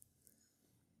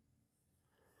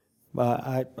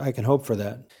 I can hope for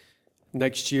that.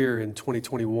 Next year in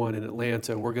 2021 in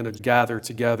Atlanta, we're going to gather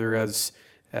together as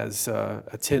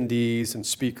attendees and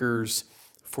speakers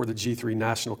for the G3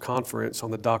 National Conference on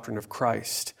the Doctrine of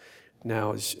Christ.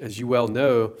 Now, as you well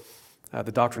know,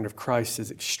 the doctrine of Christ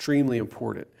is extremely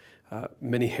important.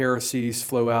 Many heresies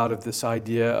flow out of this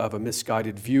idea of a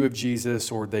misguided view of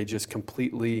Jesus, or they just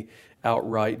completely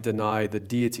outright deny the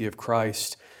deity of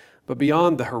Christ. But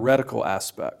beyond the heretical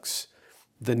aspects,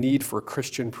 the need for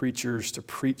Christian preachers to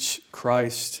preach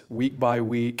Christ week by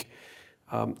week,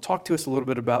 talk to us a little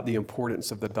bit about the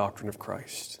importance of the doctrine of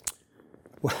Christ.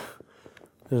 Well,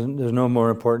 there's no more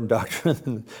important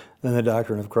doctrine than the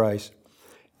doctrine of Christ.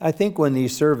 I think when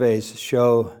these surveys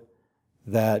show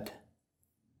that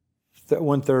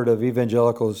 1/3 of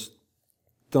evangelicals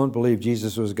don't believe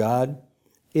Jesus was God,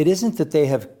 it isn't that they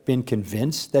have been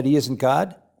convinced that he isn't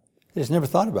God. They just never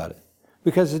thought about it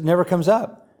because it never comes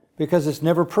up, because it's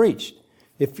never preached.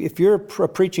 If you're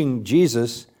preaching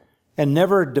Jesus and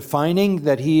never defining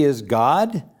that he is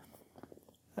God,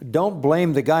 don't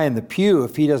blame the guy in the pew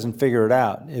if he doesn't figure it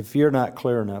out, if you're not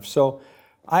clear enough. So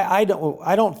I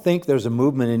don't think there's a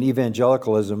movement in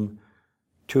evangelicalism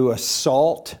to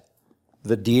assault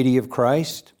the deity of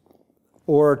Christ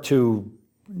or to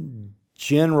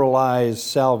generalize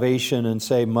salvation and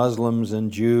say Muslims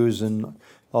and Jews and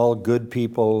all good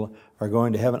people are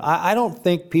going to heaven. I don't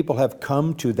think people have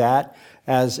come to that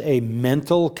as a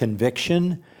mental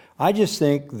conviction. I just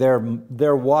think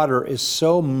their water is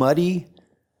so muddy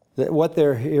that what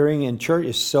they're hearing in church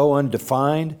is so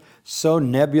undefined, so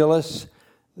nebulous,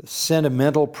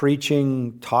 sentimental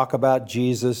preaching, talk about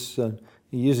Jesus,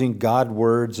 using God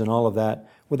words and all of that,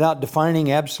 without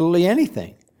defining absolutely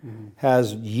anything,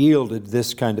 has yielded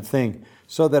this kind of thing.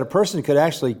 So that a person could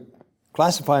actually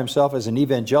classify himself as an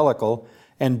evangelical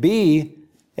and be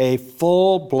a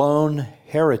full-blown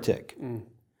heretic,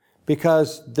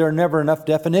 because there are never enough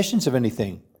definitions of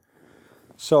anything.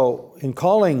 So in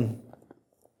calling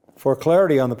for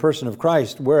clarity on the person of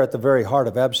Christ, we're at the very heart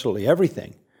of absolutely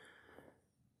everything.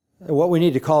 What we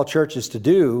need to call churches to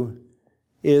do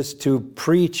is to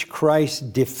preach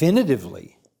Christ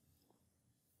definitively,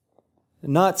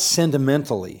 not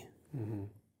sentimentally,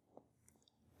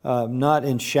 not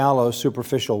in shallow,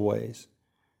 superficial ways.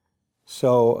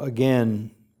 So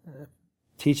again,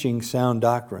 teaching sound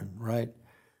doctrine, right?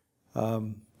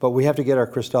 But we have to get our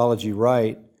Christology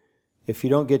right. If you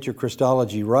don't get your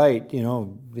Christology right,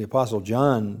 the Apostle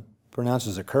John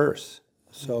pronounces a curse.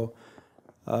 So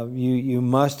you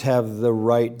must have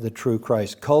the true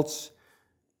Christ. Cults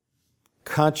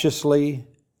consciously,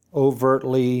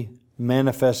 overtly,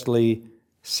 manifestly,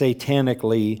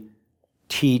 satanically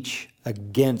teach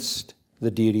against the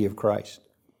deity of Christ.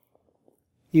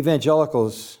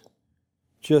 Evangelicals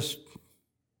just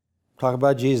talk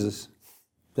about Jesus.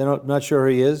 They're not sure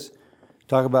who he is.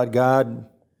 Talk about God.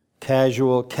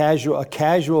 A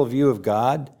casual view of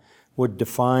God would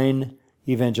define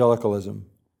evangelicalism.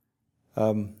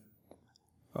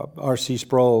 R.C.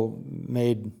 Sproul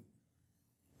made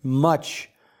much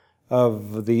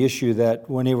of the issue that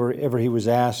whenever he was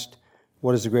asked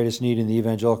what is the greatest need in the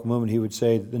evangelical movement, he would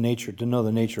say to know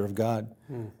the nature of God,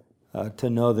 to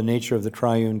know the nature of the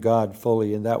triune God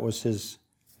fully, and that was his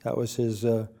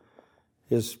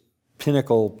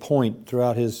pinnacle point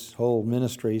throughout his whole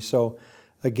ministry. So,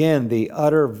 again, the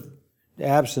utter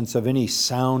absence of any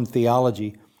sound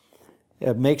theology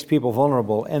makes people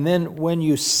vulnerable. And then when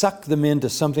you suck them into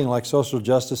something like social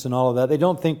justice and all of that, they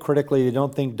don't think critically, they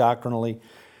don't think doctrinally.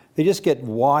 They just get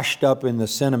washed up in the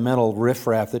sentimental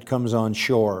riffraff that comes on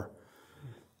shore.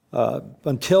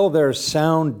 Until there's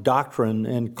sound doctrine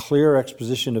and clear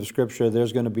exposition of Scripture,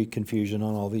 there's going to be confusion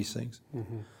on all these things.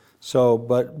 Mm-hmm. So,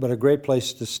 but a great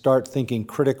place to start thinking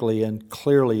critically and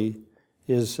clearly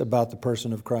is about the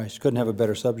person of Christ. Couldn't have a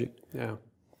better subject. Yeah.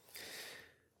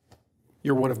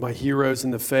 You're one of my heroes in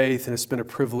the faith, and it's been a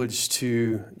privilege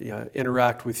to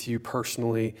interact with you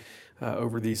personally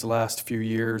over these last few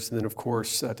years. And then, of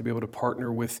course, to be able to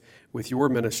partner with your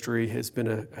ministry has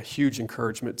been a huge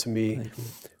encouragement to me. Thank you.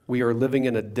 We are living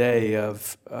in a day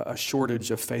of a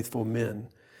shortage of faithful men.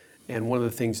 And one of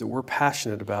the things that we're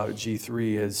passionate about at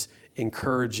G3 is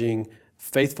encouraging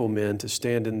faithful men to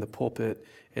stand in the pulpit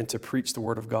and to preach the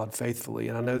Word of God faithfully.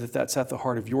 And I know that that's at the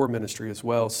heart of your ministry as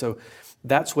well. So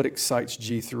that's what excites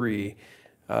G3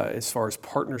 as far as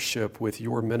partnership with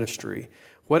your ministry.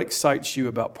 What excites you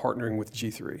about partnering with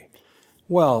G3?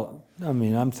 Well, I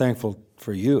mean, I'm thankful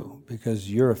for you because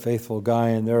you're a faithful guy,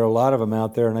 and there are a lot of them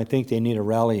out there, and I think they need a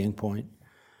rallying point.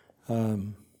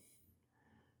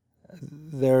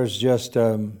 There's just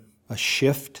a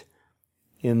shift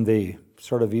in the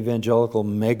sort of evangelical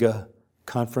mega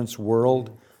conference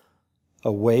world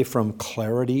away from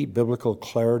clarity, biblical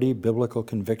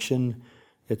conviction.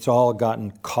 It's all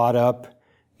gotten caught up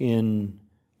in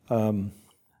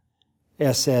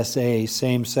SSA,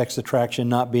 same-sex attraction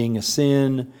not being a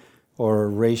sin, or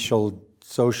racial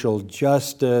social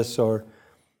justice,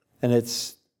 and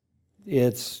it's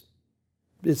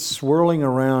swirling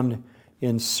around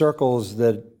in circles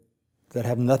that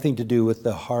have nothing to do with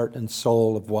the heart and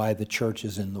soul of why the church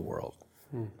is in the world.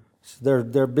 So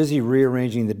they're busy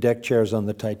rearranging the deck chairs on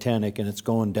the Titanic, and it's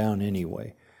going down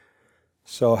anyway.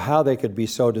 So how they could be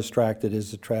so distracted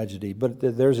is a tragedy. But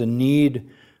there's a need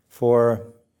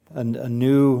for a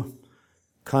new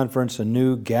conference, a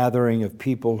new gathering of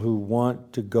people who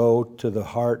want to go to the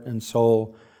heart and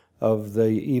soul of the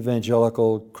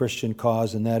evangelical Christian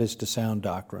cause, and that is to sound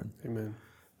doctrine. Amen.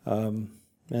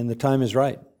 And the time is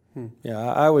right. Yeah,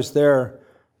 I was there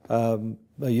a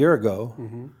year ago,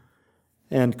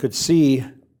 and could see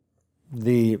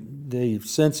the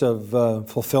sense of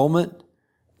fulfillment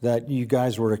that you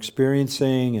guys were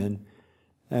experiencing,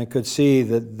 and could see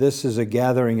that this is a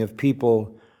gathering of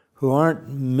people who aren't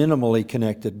minimally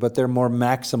connected, but they're more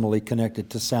maximally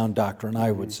connected to sound doctrine,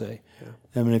 I would say.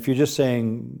 Yeah. I mean, if you're just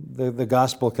saying the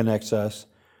gospel connects us,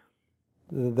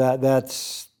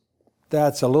 that's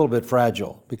a little bit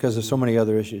fragile because of so many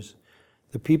other issues.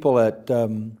 The people at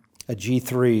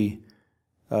G3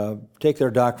 take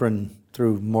their doctrine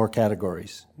through more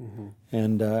categories,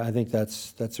 and I think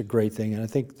that's a great thing. And I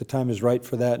think the time is right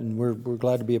for that, and we're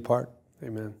glad to be a part.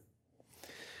 Amen.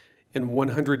 In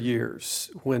 100 years,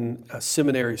 when a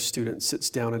seminary student sits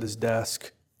down at his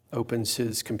desk, opens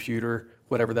his computer,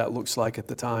 whatever that looks like at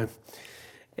the time,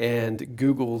 and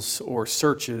Googles or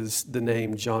searches the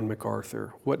name John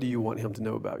MacArthur, what do you want him to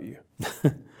know about you?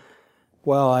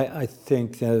 Well, I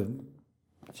think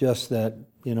just that,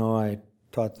 I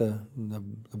taught the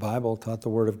Bible, taught the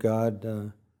Word of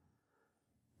God.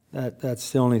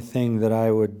 That's the only thing that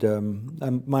I would.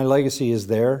 My legacy is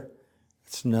there.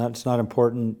 It's not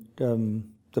important.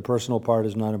 The personal part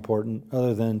is not important,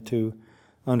 other than to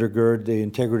undergird the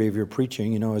integrity of your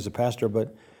preaching, as a pastor.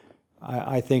 But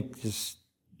I think just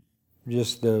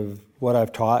what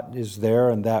I've taught is there,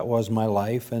 and that was my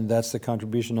life, and that's the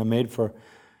contribution I made for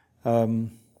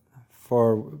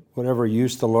whatever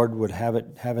use the Lord would have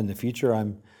in the future.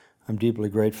 I'm deeply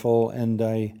grateful, and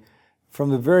from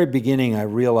the very beginning I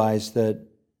realized that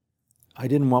I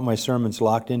didn't want my sermons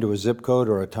locked into a zip code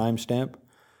or a timestamp.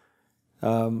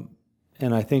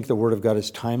 And I think the Word of God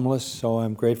is timeless, so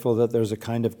I'm grateful that there's a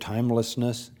kind of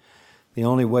timelessness. The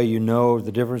only way you know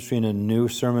the difference between a new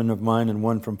sermon of mine and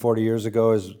one from 40 years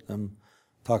ago is I'm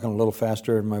talking a little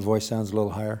faster and my voice sounds a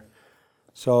little higher.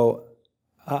 So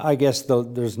I guess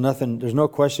there's no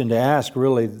question to ask,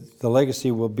 really. The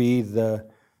legacy will be the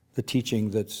the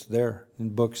teaching that's there in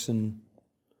books and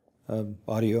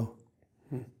audio.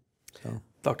 So,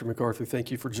 Dr. MacArthur, thank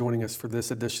you for joining us for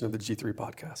this edition of the G3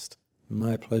 podcast.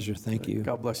 my pleasure. Thank you.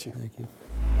 God bless you. Thank you.